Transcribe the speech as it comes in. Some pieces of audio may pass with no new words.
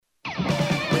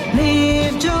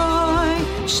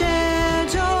share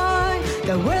joy.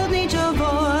 The world needs your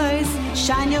voice.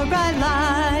 Shine your bright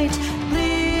light.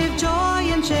 Live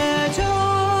joy and share joy.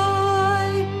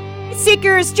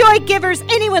 Seekers, joy givers,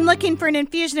 anyone looking for an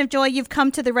infusion of joy, you've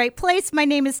come to the right place. My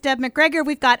name is Deb McGregor.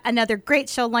 We've got another great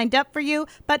show lined up for you.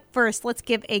 But first, let's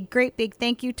give a great big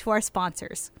thank you to our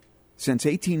sponsors. Since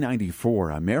 1894,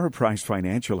 Ameriprise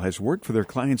Financial has worked for their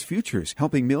clients' futures,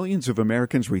 helping millions of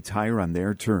Americans retire on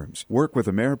their terms. Work with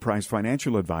Ameriprise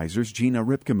Financial Advisors Gina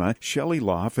Ripkema, Shelley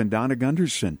Loff, and Donna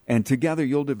Gunderson, and together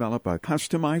you'll develop a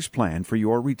customized plan for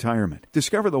your retirement.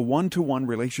 Discover the one-to-one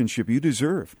relationship you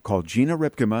deserve. Call Gina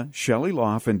Ripkema, Shelley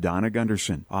Loff, and Donna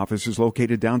Gunderson. Office is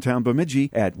located downtown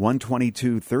Bemidji at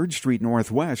 122 3rd Street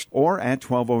Northwest or at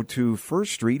 1202 1st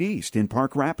Street East in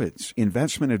Park Rapids.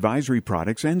 Investment advisory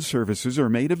products and services are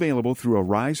made available through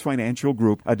Arise Financial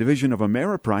Group, a division of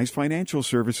Ameriprise Financial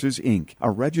Services, Inc., a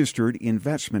registered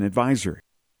investment advisor.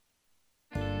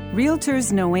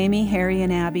 Realtors Noemi, Harry,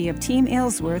 and Abby of Team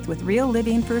Aylesworth with Real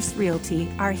Living First Realty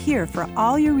are here for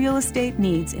all your real estate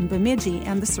needs in Bemidji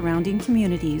and the surrounding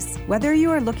communities. Whether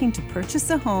you are looking to purchase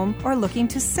a home or looking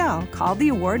to sell, call the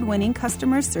award-winning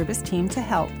customer service team to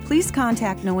help. Please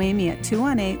contact Noemi at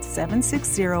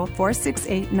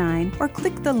 218-760-4689 or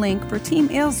click the link for Team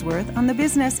Aylesworth on the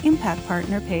Business Impact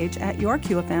Partner page at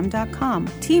yorqfm.com.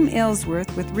 Team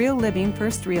Aylesworth with Real Living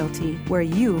First Realty, where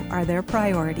you are their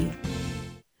priority.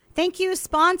 Thank you,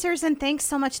 sponsors, and thanks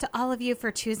so much to all of you for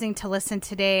choosing to listen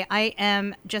today. I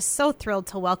am just so thrilled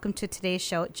to welcome to today's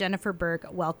show Jennifer Berg.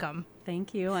 Welcome.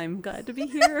 Thank you. I'm glad to be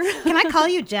here. Can I call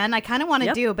you Jen? I kind of want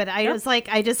to do, but I was like,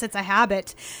 it's a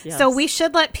habit. Yes. So we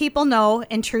should let people know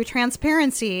in true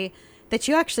transparency that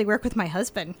you actually work with my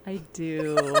husband. I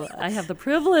do. I have the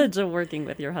privilege of working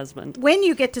with your husband. When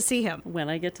you get to see him. When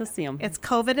I get to see him.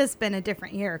 COVID has been a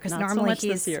different year because normally so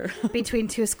he's between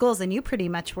two schools, and you pretty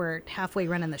much were halfway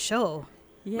running the show.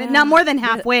 Yeah. But not more than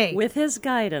halfway. With his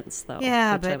guidance, though.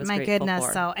 Yeah, but my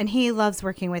goodness. So, and he loves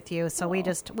working with you. So we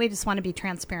just want to be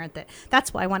transparent.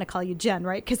 That's why I want to call you Jen,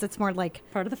 right? Because it's more like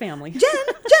part of the family. Jen.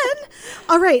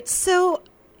 All right. So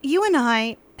you and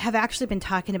I have actually been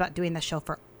talking about doing the show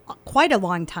for quite a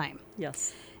long time.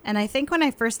 Yes. And I think when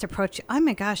I first approached you, oh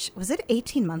my gosh, was it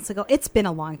 18 months ago? It's been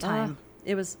a long time.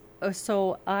 It was.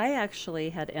 So I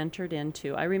actually had entered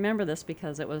into, I remember this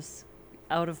because it was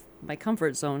out of my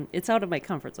comfort zone. It's out of my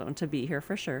comfort zone to be here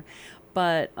for sure.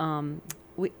 But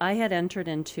I had entered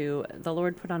into, the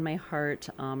Lord put on my heart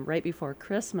right before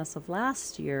Christmas of the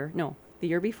year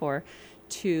before,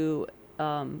 to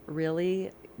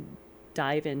really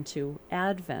dive into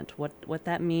Advent, what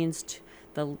that means to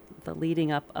the leading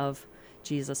up of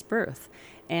Jesus' birth.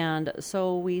 And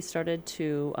so we started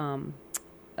to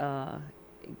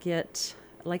get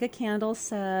like a candle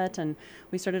set, and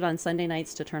we started on Sunday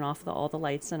nights to turn off all the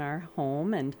lights in our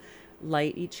home and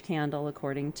light each candle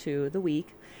according to the week.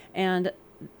 And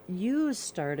you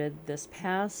started this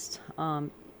past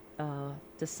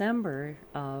December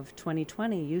of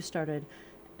 2020, you started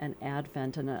an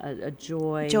Advent and a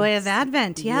joy. Joy of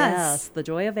Advent, yes. Yes, the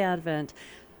joy of Advent.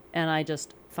 And I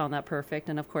just found that perfect.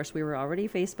 And of course, we were already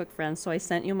Facebook friends. So I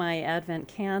sent you my Advent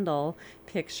candle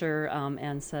picture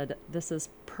and said, this is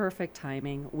perfect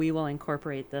timing. We will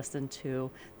incorporate this into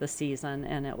the season.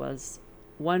 And it was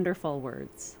wonderful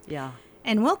words. Yeah.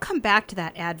 And we'll come back to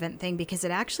that Advent thing because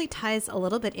it actually ties a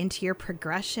little bit into your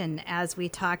progression as we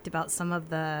talked about some of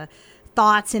the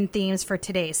thoughts and themes for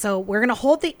today. So we're going to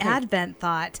hold the Advent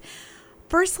thought.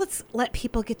 First, let's let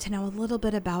people get to know a little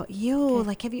bit about you. Okay.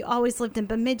 Like, have you always lived in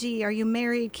Bemidji? Are you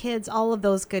married, kids? All of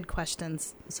those good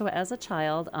questions. So as a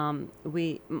child,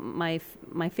 my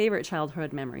favorite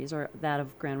childhood memories are that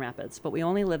of Grand Rapids, but we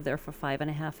only lived there for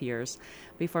 5.5 years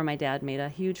before my dad made a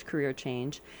huge career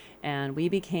change. And we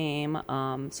became,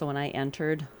 so when I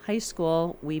entered high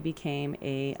school, we became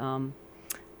a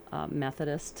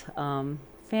Methodist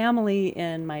family,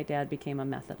 and my dad became a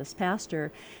Methodist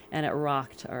pastor, and it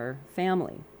rocked our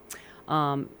family.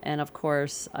 And of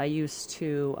course, I used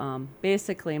to,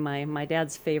 basically my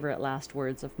dad's favorite last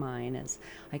words of mine is,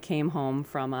 I came home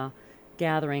from a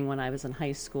gathering when I was in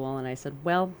high school, and I said,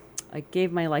 well, I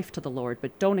gave my life to the Lord,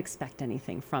 but don't expect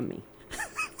anything from me.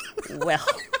 Well,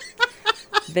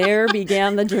 there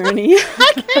began the journey.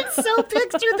 I can so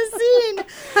picture the scene.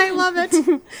 I love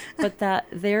it. But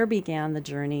there began the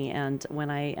journey. And when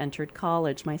I entered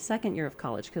college, my second year of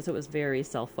college, because it was very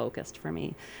self-focused for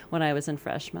me when I was a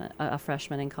freshman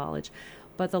in college.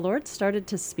 But the Lord started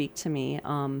to speak to me.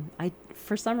 I,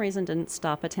 for some reason, didn't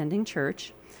stop attending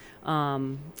church.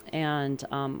 I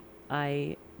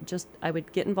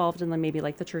would get involved in maybe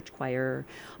like the church choir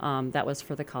that was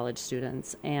for the college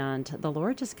students. And the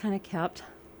Lord just kind of kept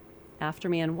after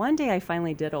me. And one day I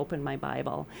finally did open my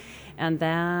Bible, and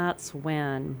that's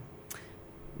when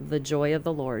the joy of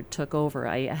the Lord took over.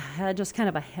 I had just kind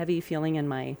of a heavy feeling in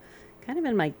my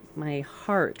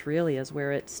heart, really, is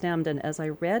where it stemmed. And as I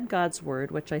read God's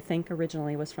word, which I think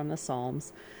originally was from the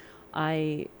Psalms,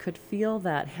 I could feel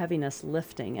that heaviness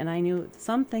lifting, and I knew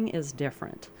something is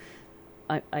different.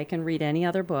 I can read any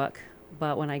other book,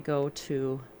 but when I go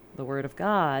to the Word of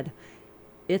God,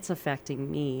 it's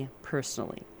affecting me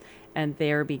personally. And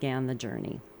there began the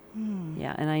journey.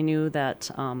 Yeah, and I knew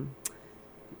that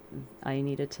I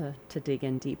needed to dig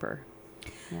in deeper.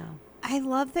 Yeah. I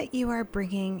love that you are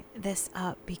bringing this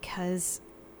up, because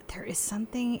there is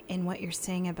something in what you're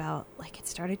saying about, like, it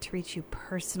started to reach you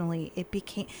personally.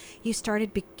 You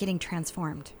started getting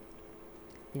transformed.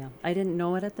 Yeah. I didn't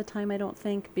know it at the time, I don't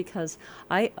think, because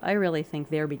I really think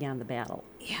there began the battle.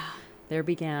 Yeah. There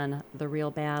began the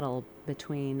real battle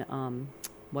between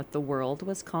what the world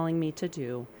was calling me to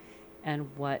do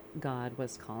and what God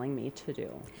was calling me to do.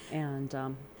 And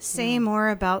say more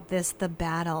about this, the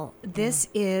battle. This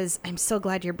is, I'm so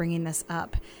glad you're bringing this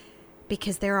up,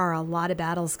 because there are a lot of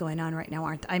battles going on right now,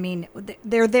 aren't there? I mean,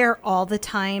 they're there all the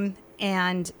time,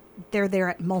 and they're there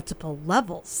at multiple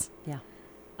levels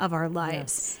of our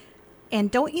lives. Yes. And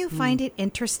don't you find it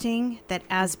interesting that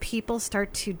as people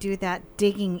start to do that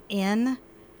digging in,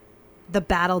 the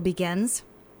battle begins?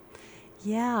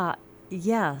 Yeah,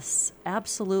 yes,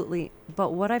 absolutely.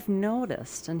 But what I've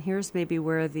noticed, and here's maybe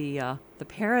where the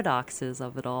paradox is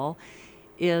of it all,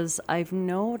 is I've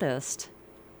noticed,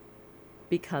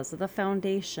 because of the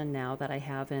foundation now that I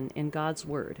have in God's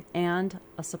Word and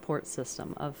a support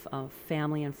system of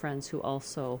family and friends who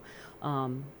also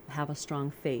have a strong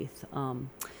faith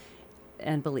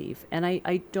and believe. And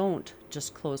I don't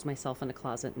just close myself in a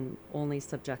closet and only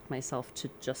subject myself to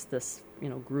just this,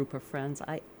 group of friends.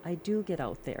 I do get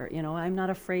out there. I'm not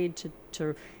afraid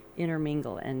to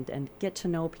intermingle and get to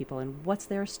know people and what's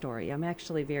their story. I'm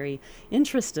actually very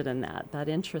interested in that. That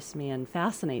interests me and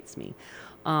fascinates me.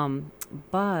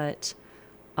 But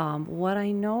what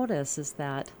I notice is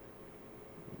that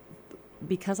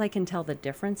because I can tell the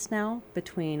difference now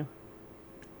between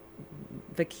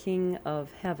the King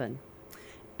of Heaven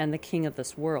and the king of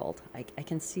this world, I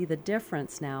can see the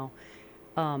difference now.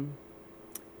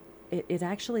 It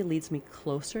actually leads me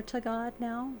closer to God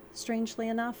now, strangely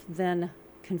enough, than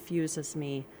confuses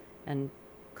me and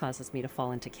causes me to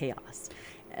fall into chaos.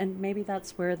 And maybe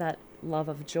that's where that love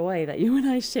of joy that you and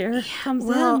I share comes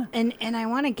in. And I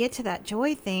want to get to that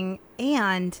joy thing,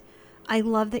 and I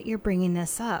love that you're bringing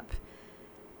this up.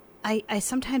 I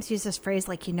sometimes use this phrase,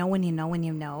 like, when you know when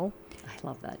you know. I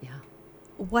love that, yeah.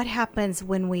 What happens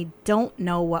when we don't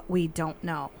know what we don't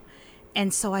know?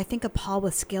 And so I think of Paul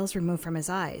with scales removed from his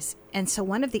eyes. And so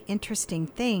one of the interesting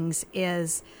things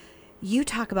is you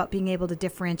talk about being able to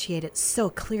differentiate it so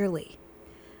clearly.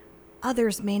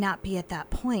 Others may not be at that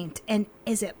point. And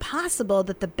is it possible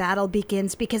that the battle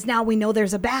begins because now we know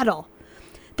there's a battle?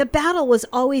 The battle was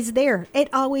always there. It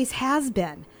always has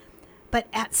been. But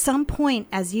at some point,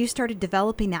 as you started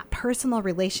developing that personal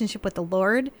relationship with the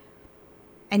Lord,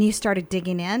 and you started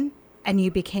digging in, and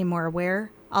you became more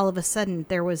aware, all of a sudden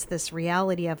there was this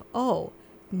reality of, oh,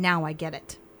 now I get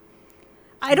it.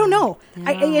 I don't know.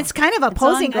 Yeah. It's kind of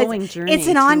opposing. It's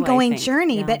an ongoing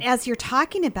journey. Yeah. But as you're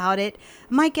talking about it,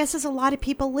 my guess is a lot of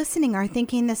people listening are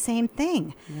thinking the same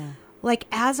thing. Yeah. Like,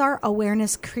 as our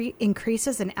awareness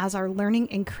increases and as our learning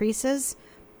increases,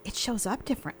 it shows up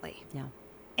differently. Yeah.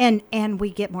 And we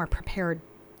get more prepared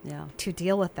to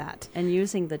deal with that. And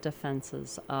using the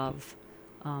defenses of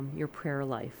your prayer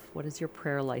life. What does your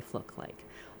prayer life look like?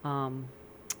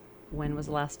 When was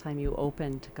the last time you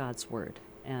opened God's Word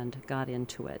and got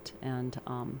into it? And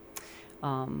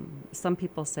some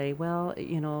people say, well,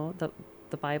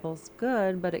 the Bible's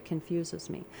good, but it confuses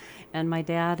me. And my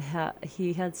dad,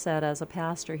 he had said, as a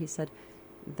pastor, he said,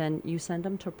 then you send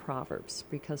them to Proverbs,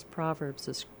 because Proverbs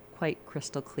is quite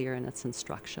crystal clear in its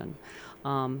instruction.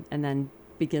 And then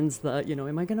begins the,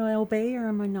 am I going to obey or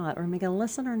am I not? Or am I going to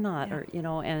listen or not? Yeah.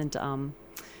 Or,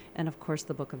 and of course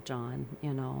the book of John,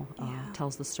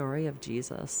 tells the story of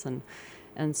Jesus.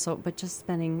 And so, but just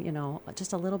spending,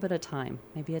 just a little bit of time,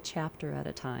 maybe a chapter at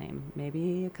a time,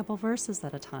 maybe a couple verses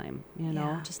at a time,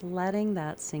 just letting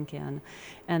that sink in,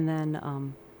 and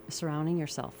then surrounding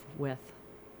yourself with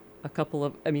a couple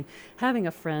of, having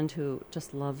a friend who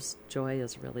just loves joy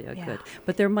is really a good,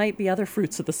 but there might be other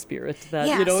fruits of the Spirit that,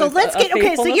 so let's get,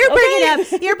 so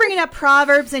you're bringing up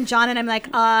Proverbs and John, and I'm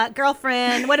like,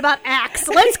 girlfriend, what about Acts?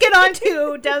 Let's get on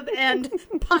to Deb, and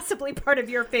possibly part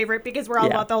of your favorite, because we're all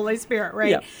about the Holy Spirit,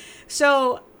 right? Yeah.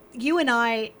 So you and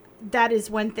I that is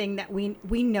one thing that we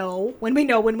know when we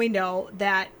know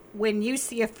that when you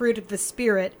see a fruit of the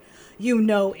Spirit, you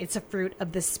know it's a fruit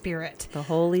of the Spirit. The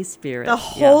Holy Spirit. The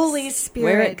Holy Spirit.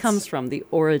 Where it comes from, the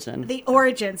origin. The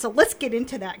origin. So let's get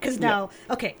into that because now,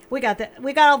 okay, we got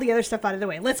all the other stuff out of the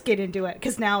way. Let's get into it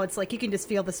because now it's like you can just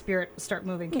feel the Spirit start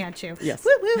moving, can't you? Yes.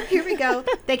 Woo woo, here we go.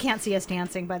 They can't see us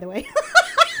dancing, by the way.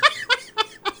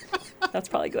 That's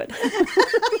probably good.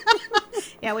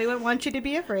 Yeah, we wouldn't want you to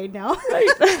be afraid now.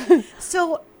 Right.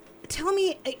 So tell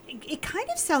me, it kind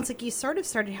of sounds like you sort of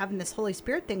started having this Holy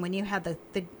Spirit thing when you had the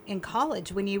in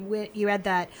college, when you had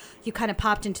that, you kind of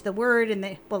popped into the Word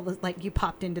like you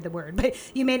popped into the Word, but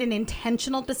you made an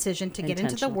intentional decision to get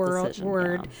into the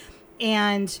Word,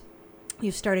 and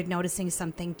you started noticing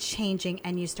something changing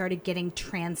and you started getting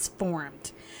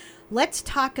transformed. Let's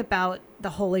talk about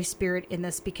the Holy Spirit in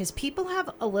this because people have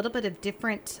a little bit of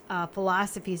different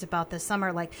philosophies about this. Some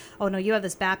are like, oh, no, you have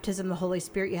this baptism of the Holy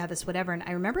Spirit, you have this whatever. And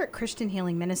I remember at Christian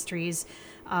Healing Ministries,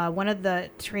 one of the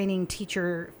training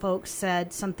teacher folks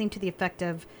said something to the effect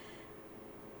of,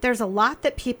 there's a lot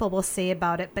that people will say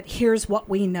about it, but here's what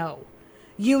we know.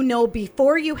 You know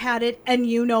before you had it and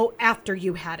you know after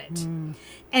you had it. Mm.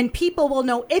 And people will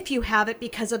know if you have it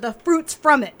because of the fruits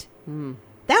from it. Mm.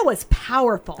 That was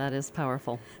powerful. That is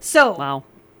powerful. So, wow.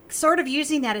 Sort of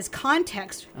using that as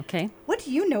context. Okay. What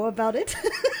do you know about it?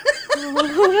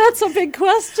 Oh, that's a big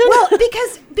question. Well,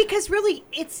 because really,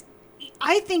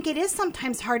 I think it is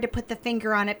sometimes hard to put the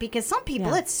finger on it because some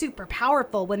people, it's super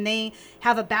powerful when they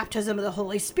have a baptism of the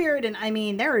Holy Spirit. And I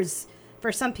mean,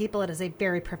 for some people, it is a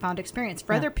very profound experience.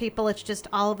 For other people, it's just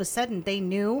all of a sudden they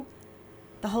knew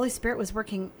the Holy Spirit was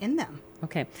working in them.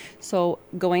 Okay. So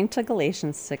going to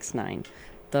Galatians 6:9.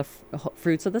 The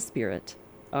fruits of the Spirit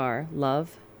are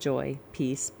love, joy,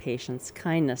 peace, patience,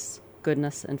 kindness,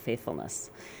 goodness, and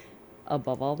faithfulness.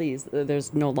 Above all these,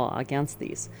 there's no law against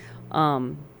these.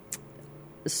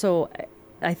 So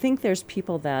I think there's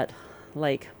people that,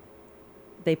 like,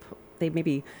 they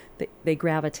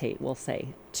gravitate, we'll say,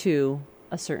 to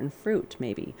a certain fruit,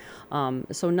 maybe.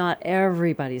 So not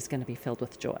everybody's going to be filled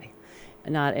with joy.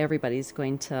 Not everybody's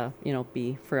going to,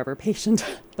 be forever patient.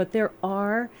 But there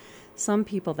are some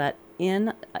people that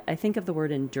I think of the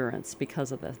word endurance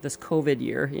because of this COVID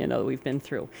year, we've been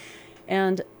through.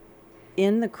 And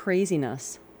in the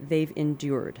craziness, they've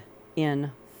endured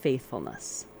in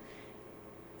faithfulness.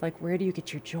 Like, where do you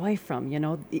get your joy from?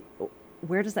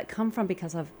 Where does that come from?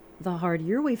 Because of the hard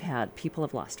year we've had. People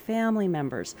have lost family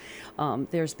members.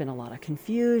 There's been a lot of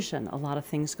confusion, a lot of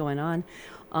things going on.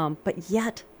 But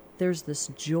yet, there's this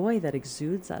joy that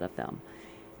exudes out of them.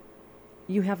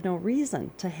 You have no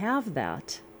reason to have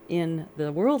that in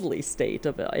the worldly state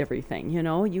of everything.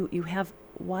 You have,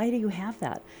 why do you have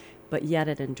that? But yet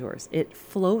it endures. It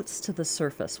floats to the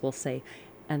surface, we'll say.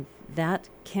 And that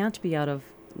can't be out of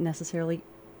necessarily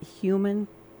human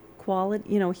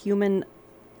quality, human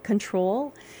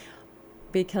control.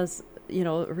 Because,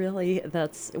 really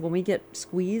that's when we get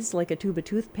squeezed like a tube of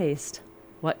toothpaste,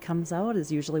 what comes out is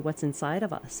usually what's inside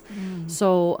of us. Mm.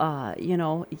 So,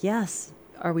 yes,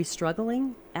 are we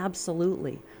struggling?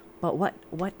 Absolutely. But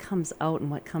what comes out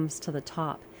and what comes to the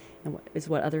top and is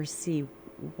what others see.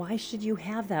 Why should you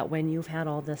have that when you've had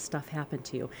all this stuff happen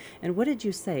to you? And what did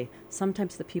you say?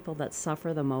 Sometimes the people that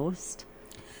suffer the most?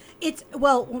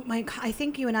 I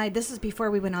think you and I, this is before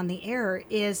we went on the air,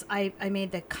 is I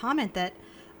made the comment that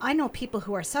I know people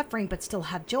who are suffering but still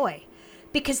have joy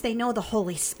because they know the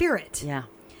Holy Spirit. Yeah.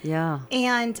 Yeah.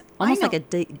 And almost like a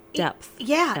depth.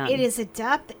 It is a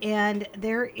depth. And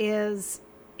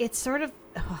it's sort of,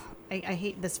 I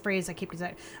hate this phrase. I keep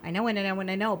saying, I know when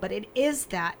I know, but it is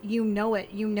that it,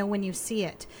 when you see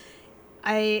it.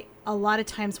 A lot of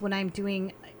times when I'm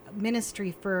doing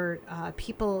ministry for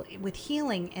people with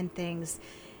healing and things,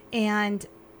 and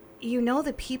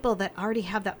the people that already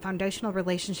have that foundational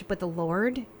relationship with the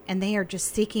Lord and they are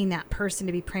just seeking that person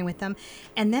to be praying with them.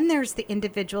 And then there's the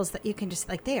individuals that you can just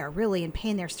they are really in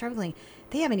pain. They're struggling.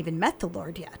 They haven't even met the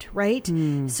Lord yet. Right.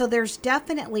 So there's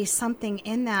definitely something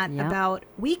in that about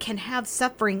we can have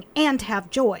suffering and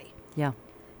have joy. Yeah.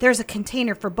 There's a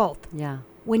container for both. Yeah.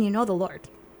 When you know the Lord.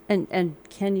 And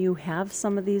can you have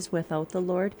some of these without the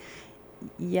Lord?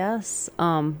 Yes.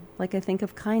 Like I think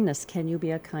of kindness. Can you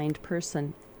be a kind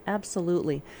person?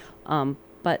 Absolutely.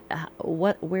 But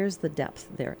where's the depth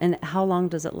there? And how long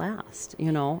does it last?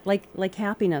 Like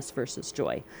happiness versus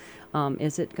joy.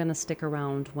 Is it going to stick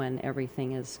around when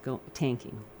everything is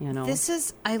tanking?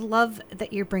 I love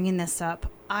that you're bringing this up.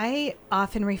 I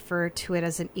often refer to it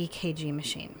as an EKG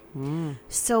machine.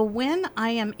 So when I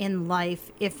am in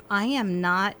life, if I am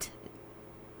not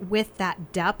with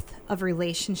that depth of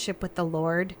relationship with the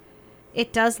Lord,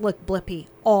 it does look blippy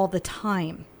all the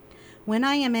time. When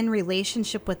I am in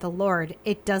relationship with the Lord,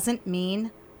 it doesn't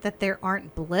mean that there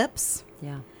aren't blips.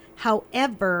 Yeah.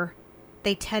 However,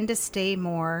 they tend to stay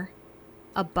more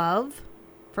above,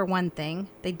 for one thing.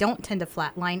 They don't tend to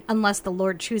flatline unless the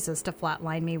Lord chooses to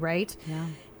flatline me, right? Yeah.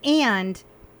 And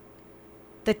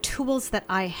the tools that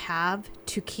I have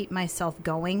to keep myself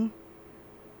going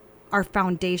are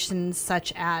foundations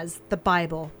such as the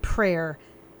Bible, prayer,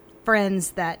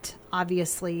 friends that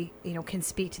obviously, can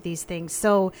speak to these things.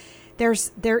 So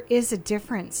there is a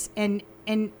difference, and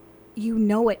you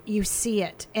know it, you see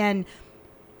it. And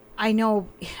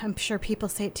I'm sure people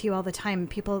say it to you all the time.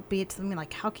 People be it to me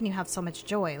like, how can you have so much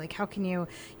joy? Like, how can you've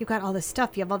got all this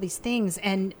stuff, you have all these things.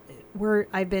 And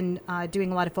I've been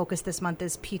doing a lot of focus this month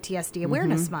is PTSD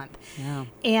Awareness Month. Yeah.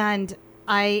 And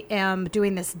I am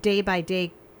doing this day by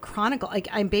day chronicle. Like,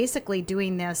 I'm basically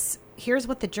doing this. Here's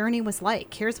what the journey was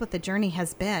like. Here's what the journey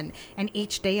has been. And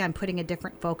each day I'm putting a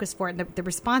different focus for it. And the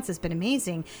response has been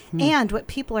amazing. And what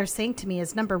people are saying to me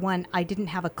is, number one, I didn't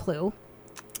have a clue.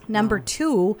 Number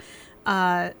two,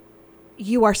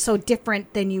 you are so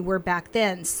different than you were back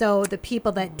then. So the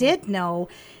people that did know,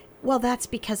 well, that's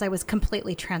because I was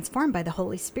completely transformed by the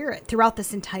Holy Spirit throughout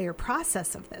this entire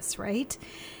process of this, right?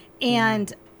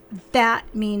 And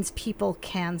that means people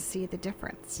can see the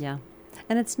difference. Yeah.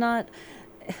 And it's not,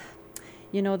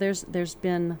 there's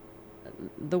been,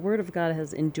 the Word of God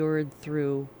has endured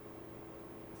through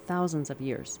thousands of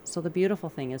years. So the beautiful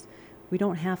thing is, we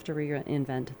don't have to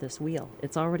reinvent this wheel.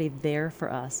 It's already there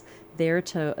for us.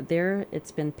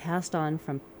 It's been passed on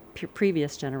from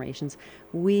previous generations.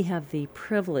 We have the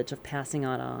privilege of passing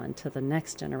on to the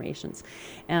next generations.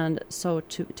 And so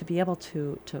to be able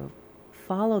to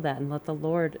follow that and let the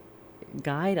Lord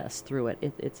guide us through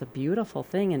it, it's a beautiful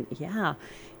thing. And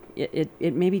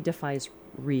it maybe defies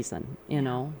reason,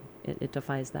 it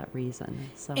defies that reason.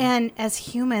 So. And as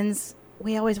humans,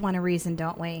 we always want a reason,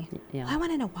 don't we? Yeah. I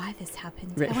want to know why this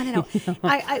happened. Right. I want to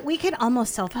know. We can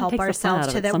almost self-help Takes the fun ourselves out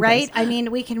of to it that, sometimes. right? I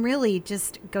mean, we can really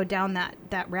just go down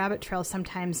that rabbit trail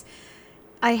sometimes.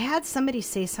 I had somebody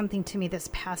say something to me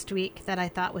this past week that I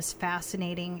thought was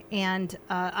fascinating. And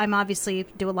I'm obviously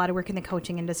do a lot of work in the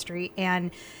coaching industry.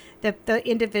 And the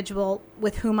individual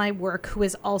with whom I work, who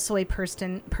is also a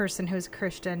person who's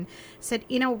Christian, said,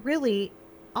 really,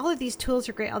 all of these tools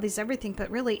are great, all these everything, but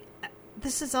really,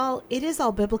 it is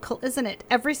all biblical, isn't it?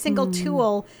 Every single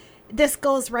tool, this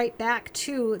goes right back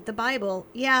to the Bible.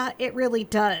 Yeah, it really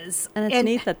does. And it's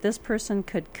neat that this person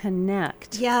could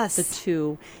connect the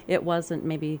two. It wasn't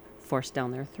maybe forced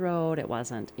down their throat. It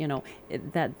wasn't,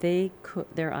 that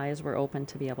their eyes were open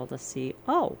to be able to see,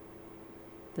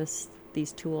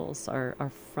 these tools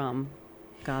are from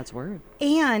God's Word.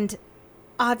 And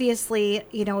obviously,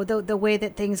 the way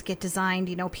that things get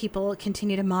designed, people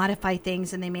continue to modify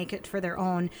things and they make it for their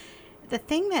own. The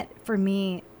thing that, for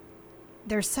me,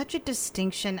 there's such a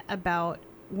distinction about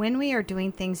when we are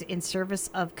doing things in service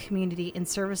of community, in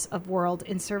service of world,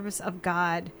 in service of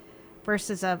God,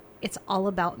 versus it's all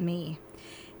about me.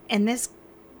 And this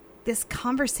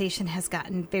conversation has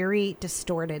gotten very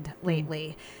distorted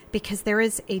lately because there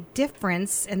is a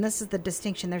difference, and this is the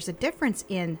distinction, there's a difference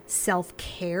in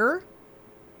self-care,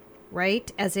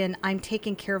 right? As in, I'm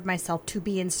taking care of myself to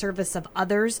be in service of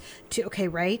others,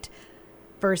 right?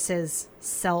 Versus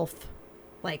self,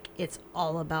 like it's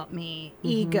all about me,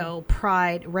 ego,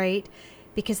 pride, right?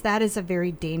 Because that is a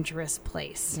very dangerous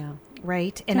place,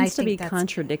 right? And I think to be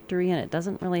contradictory, and it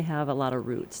doesn't really have a lot of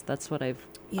roots. That's what I've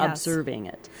observing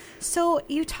it. So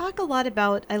you talk a lot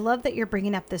about, I love that you're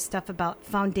bringing up this stuff about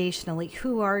foundationally,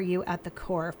 who are you at the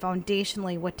core?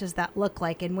 Foundationally, what does that look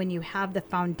like? And when you have the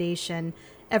foundation,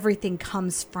 everything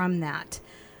comes from that.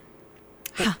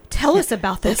 Tell us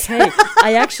about this. Okay,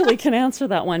 I actually can answer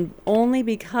that one only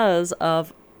because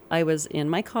I was in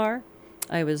my car.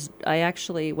 I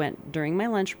actually went during my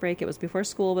lunch break. It was before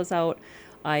school was out.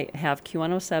 I have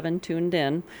Q107 tuned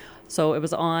in. So it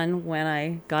was on when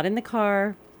I got in the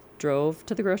car, drove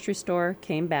to the grocery store,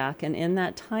 came back. And in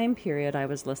that time period, I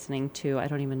was listening to, I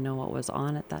don't even know what was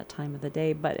on at that time of the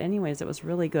day. But anyways, it was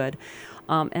really good.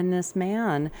 And this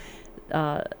man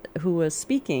who was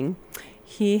speaking,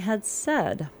 he had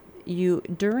said,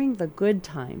 during the good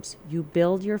times, you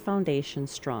build your foundation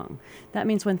strong. That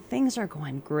means when things are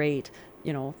going great,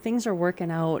 things are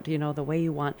working out, the way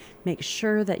you want, make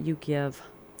sure that you give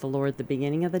the Lord the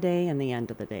beginning of the day and the end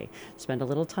of the day. Spend a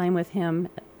little time with him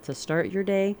to start your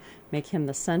day. Make him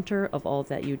the center of all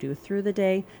that you do through the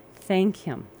day. Thank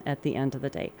him at the end of the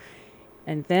day.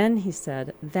 And then he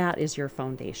said, that is your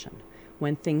foundation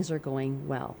when things are going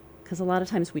well. Because a lot of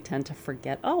times we tend to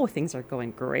forget, things are going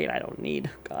great. I don't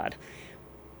need God.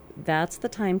 that's the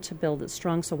time to build it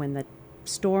strong. So when the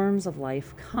storms of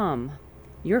life come,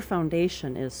 your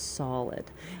foundation is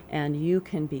solid and you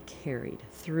can be carried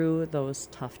through those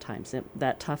tough times.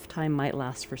 That tough time might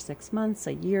last for 6 months,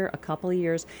 a year, a couple of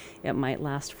years. It might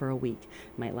last for a week,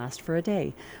 it might last for a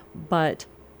day.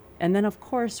 And then, of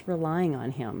course, relying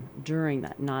on Him during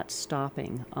that, not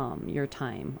stopping your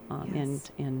time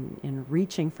in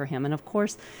reaching for Him. And, of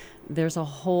course, there's a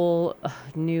whole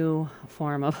new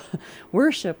form of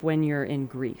worship when you're in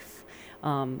grief.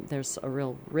 There's a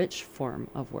real rich form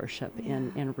of worship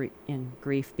in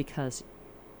grief because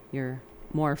you're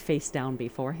more face down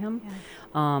before Him.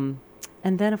 Yeah.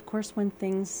 And then, of course, when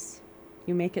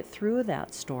you make it through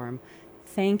that storm,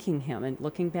 thanking Him and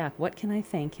looking back, what can I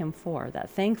thank Him for? That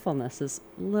thankfulness is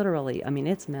literally,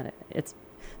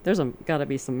 there's got to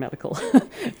be some medical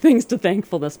things to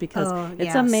thankfulness because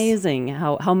it's amazing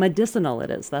how medicinal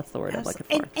it is. That's the word I'm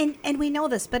looking for. And we know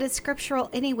this, but it's scriptural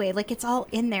anyway. Like, it's all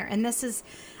in there. And this is,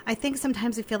 I think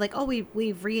sometimes we feel like, we've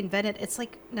reinvented. It's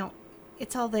like, no,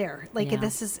 it's all there. Like,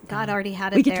 this is, God already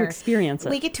had it there. We get to experience it.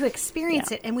 We get to experience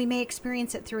it, and we may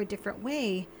experience it through a different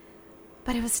way.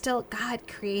 But it was still, God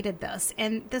created this.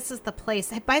 And this is the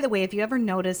place. By the way, have you ever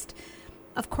noticed,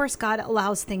 of course, God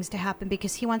allows things to happen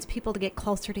because He wants people to get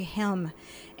closer to Him.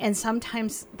 And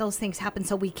sometimes those things happen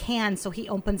so He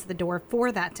opens the door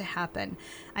for that to happen.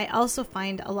 I also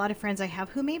find a lot of friends I have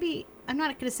who maybe, I'm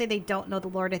not going to say they don't know the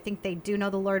Lord. I think they do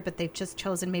know the Lord, but they've just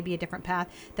chosen maybe a different path.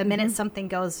 The minute something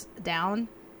goes down,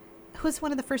 who's one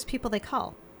of the first people they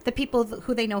call? The people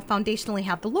who they know foundationally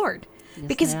have the Lord. Yes,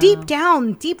 because deep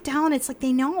down, it's like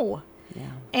they know. Yeah.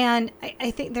 And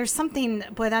I think there's something,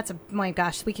 my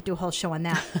gosh, we could do a whole show on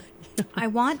that. I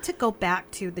want to go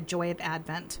back to the joy of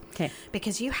Advent. Okay.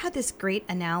 Because you had this great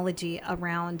analogy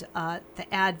around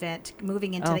the Advent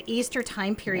moving into the Easter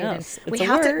time period. Yes, and we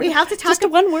have to talk just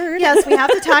one word. Yes, we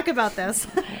have to talk about this.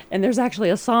 And there's actually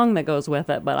a song that goes with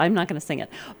it, but I'm not going to sing it.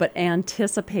 But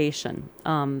anticipation.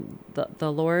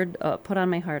 The Lord put on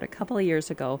my heart a couple of years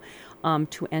ago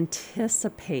to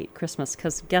anticipate Christmas,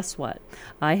 because guess what?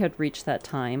 I had reached that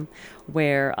time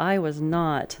where I was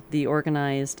not the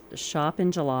organized shop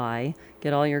in July,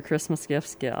 get all your Christmas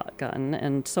gifts gotten.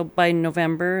 And so by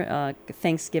November,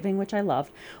 Thanksgiving, which I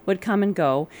loved, would come and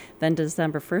go. Then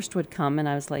December 1st would come, and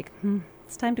I was like,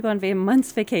 it's time to go on a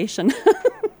month's vacation.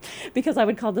 Because I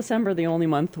would call December the only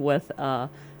month with a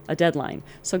deadline.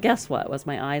 So guess what? Was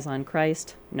my eyes on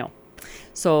Christ? No.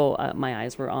 So my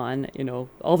eyes were on,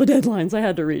 all the deadlines I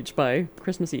had to reach by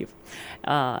Christmas Eve.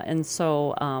 And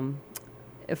so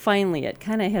finally it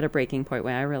kind of hit a breaking point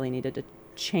where I really needed to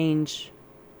change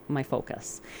my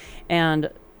focus. And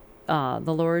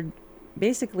the Lord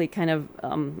basically kind of,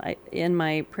 in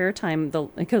my prayer time,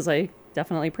 because I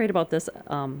definitely prayed about this,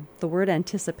 the word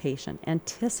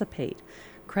anticipate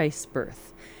Christ's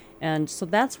birth. And so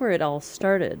that's where it all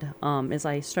started,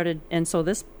 and so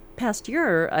this past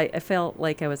year, I felt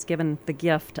like I was given the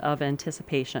gift of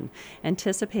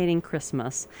anticipating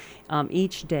Christmas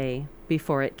each day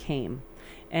before it came.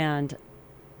 And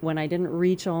when I didn't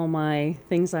reach all my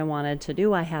things I wanted to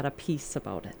do, I had a peace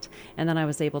about it. And then I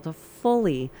was able to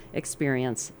fully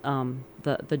experience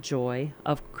the joy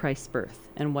of Christ's birth.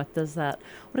 And what does that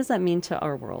mean to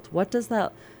our world? What does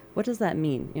that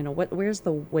mean? Where's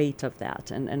the weight of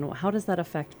that? And how does that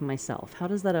affect myself? How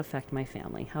does that affect my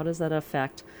family? How does that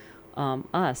affect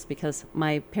us? Because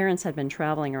my parents had been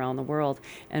traveling around the world,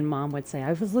 and Mom would say,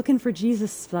 I was looking for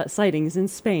Jesus sightings in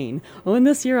Spain. Oh, and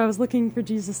this year I was looking for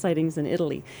Jesus sightings in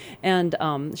Italy. And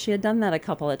she had done that a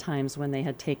couple of times when they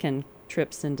had taken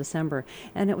trips in December,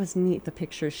 and it was neat, the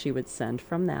pictures she would send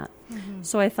from that. Mm-hmm.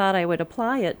 So I thought I would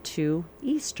apply it to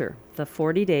Easter, the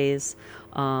 40 days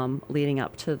leading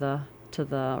up to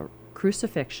the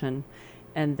crucifixion,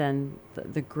 and then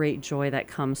the great joy that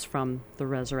comes from the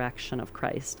resurrection of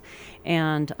Christ.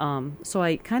 And so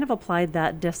I kind of applied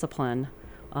that discipline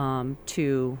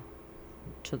to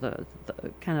the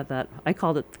kind of that, I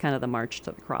called it kind of the march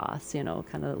to the cross,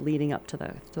 kind of leading up to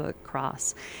the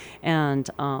cross. And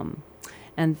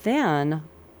then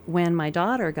when my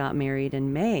daughter got married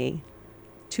in May,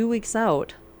 2 weeks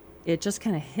out, it just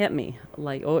kind of hit me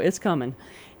like, oh, it's coming.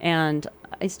 And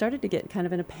I started to get kind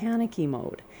of in a panicky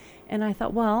mode. And I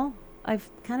thought, well, I've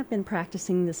kind of been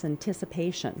practicing this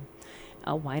anticipation.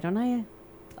 Why don't I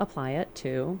apply it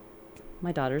to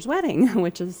my daughter's wedding,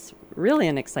 which is really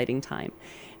an exciting time.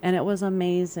 And it was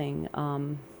amazing,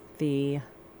 the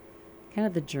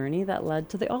journey that led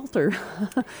to the altar.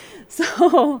 So,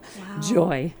 wow.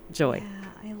 Joy. Yeah,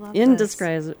 I love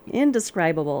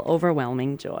indescribable,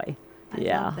 overwhelming joy. I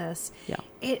love this. Yeah.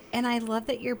 And I love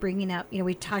that you're bringing up,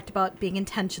 we talked about being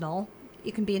intentional.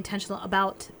 You can be intentional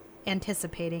about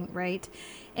anticipating, right?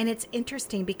 And it's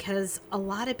interesting because a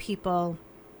lot of people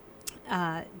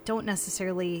don't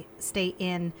necessarily stay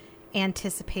in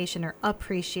anticipation or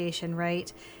appreciation,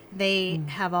 right? They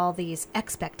have all these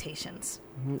expectations.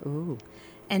 Ooh.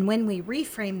 And when we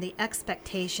reframe the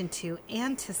expectation to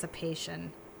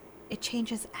anticipation, it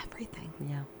changes everything.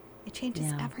 Yeah. It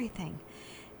changes Yeah. everything.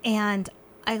 And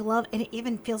I love, and it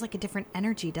even feels like a different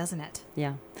energy, doesn't it?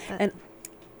 Yeah. But-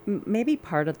 And maybe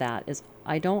part of that is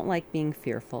I don't like being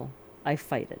fearful. I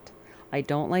fight it. I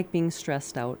don't like being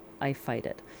stressed out. I fight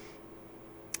it.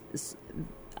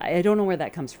 I don't know where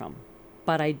that comes from,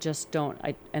 but I just don't.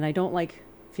 I don't like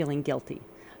feeling guilty.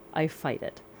 I fight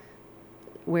it.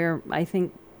 Where I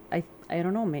think I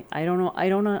don't know. I don't know. I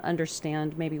don't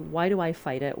understand. Maybe why do I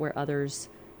fight it? Where others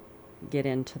get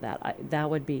into that. That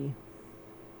would be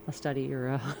a study or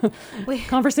a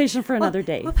conversation for another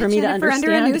day We'll for put me to Jennifer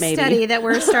understand. under a new maybe. study that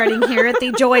we're starting here at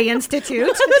the Joy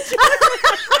Institute.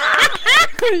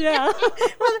 Yeah. Well,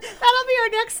 that'll be our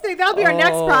next thing. That'll be our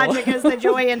next project is the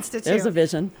Joy Institute. There's a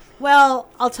vision. Well,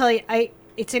 I'll tell you,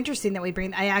 it's interesting that we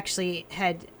bring.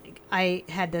 I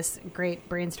had this great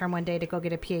brainstorm one day to go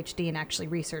get a PhD and actually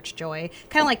research joy.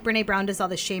 Kind of like Brene Brown does all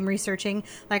the shame researching.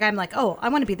 Like I'm like, oh, I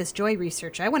want to be this joy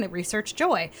researcher. I want to research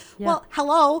joy. Yeah. Well,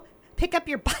 hello. Pick up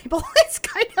your Bible. It's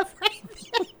kind of right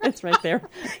there. It's right there.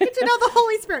 Get to know the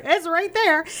Holy Spirit. It's right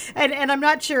there. And I'm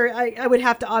not sure. I would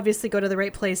have to obviously go to the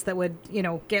right place that would,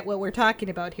 get what we're talking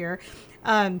about here.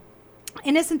 And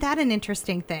isn't that an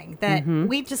interesting thing that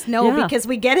we just know because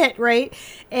we get it, right?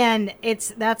 And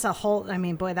that's a whole,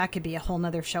 boy, that could be a whole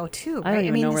nother show too. Right? I don't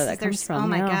even know where that comes from. Oh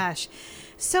my Yeah. gosh.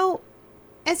 So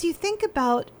as you think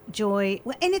about joy,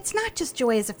 and it's not just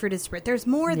joy as a fruit of the Spirit, there's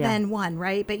more than one,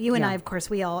 right? But you and I, of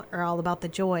course, we all are all about the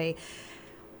joy.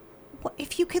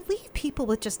 If you could leave people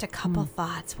with just a couple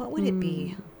thoughts, what would it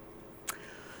be?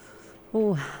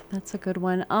 Oh, that's a good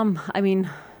one.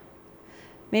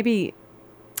 Maybe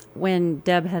when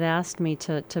Deb had asked me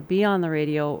to be on the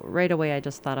radio, right away I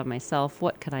just thought of myself,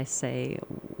 what could I say?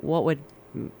 What would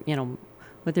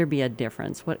there be a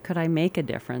difference? What could I make a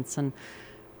difference? And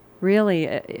really,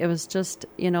 it was just,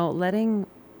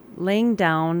 laying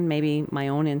down maybe my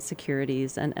own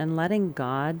insecurities and letting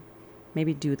God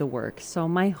maybe do the work. So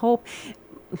my hope,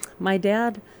 my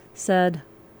dad said,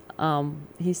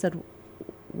 he said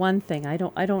one thing, I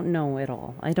don't know it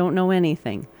all. I don't know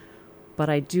anything, but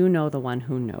I do know the one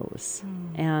who knows.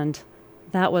 And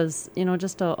that was,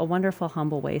 just a wonderful,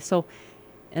 humble way. So,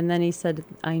 and then he said,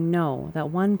 I know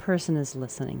that one person is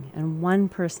listening and one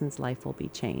person's life will be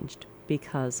changed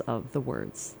because of the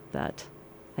words that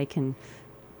I can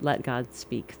let God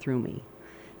speak through me.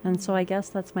 And so I guess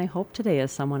that's my hope today,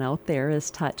 is someone out there is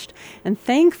touched. And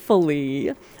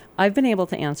thankfully, I've been able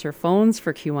to answer phones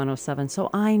for Q107, so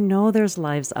I know there's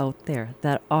lives out there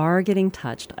that are getting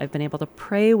touched. I've been able to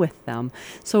pray with them.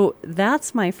 So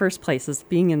that's my first place, is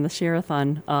being in the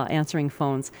Share-a-thon, answering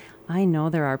phones. I know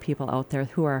there are people out there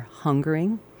who are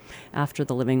hungering after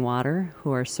the living water,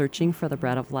 who are searching for the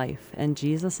bread of life, and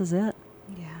Jesus is it.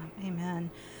 Yeah, amen.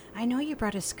 I know you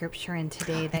brought a scripture in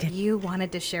today that you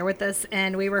wanted to share with us,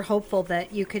 and we were hopeful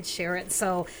that you could share it.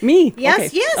 So me,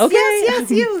 yes, okay.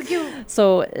 yes, you.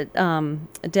 So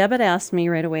Deb had asked me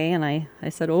right away, and I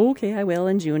said, oh, okay, I will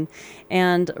in June.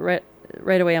 And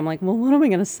right away, I'm like, well, what am I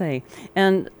going to say?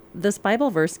 And this Bible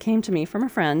verse came to me from a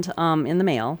friend in the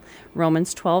mail,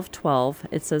 Romans 12:12.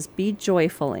 It says, be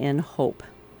joyful in hope,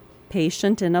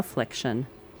 patient in affliction,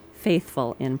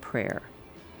 faithful in prayer.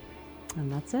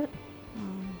 And that's it.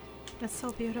 That's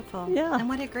so beautiful. Yeah. And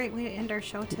what a great way to end our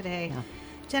show today. Yeah.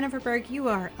 Jennifer Berg, you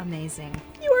are amazing.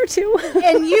 You are too.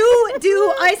 And you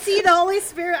do, I see the Holy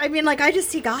Spirit. I just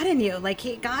see God in you.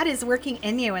 God is working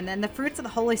in you. And then the fruits of the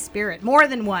Holy Spirit, more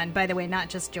than one, by the way, not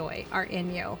just joy, are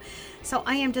in you. So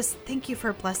I am just, thank you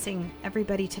for blessing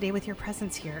everybody today with your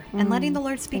presence here and letting the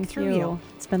Lord speak through you.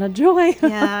 It's been a joy.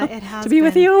 Yeah, it has to be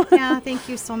with you. Yeah, thank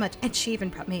you so much. And she even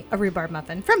brought me a rhubarb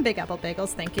muffin from Big Apple Bagels.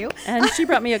 Thank you. And she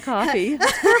brought me a coffee.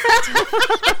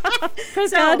 Praise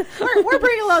So God. we're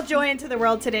bringing a little joy into the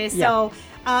world today. So,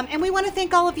 and we want to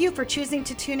thank all of you for choosing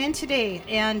to tune in today.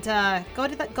 And go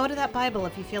to that Bible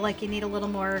if you feel like you need a little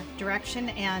more direction.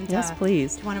 And Yes,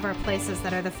 please. to one of our places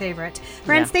that are the favorite.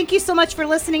 Friends, thank you so much for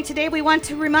listening today. We want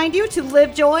to remind you to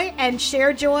live joy and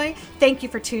share joy. Thank you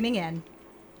for tuning in.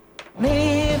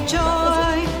 Live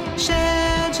joy,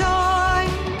 share joy,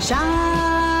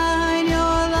 shine your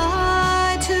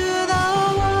light to the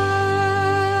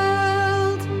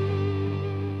world.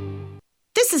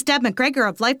 This This is Deb McGregor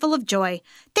of Life Full of Joy.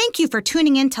 Thank you for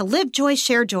tuning in to Live Joy,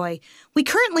 Share Joy. We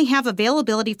currently have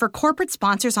availability for corporate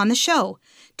sponsors on the show.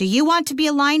 Do you want to be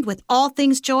aligned with all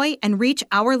things joy and reach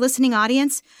our listening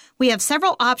audience? We have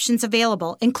several options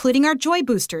available, including our Joy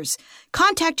Boosters.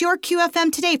 Contact your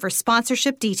QFM today for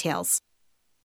sponsorship details.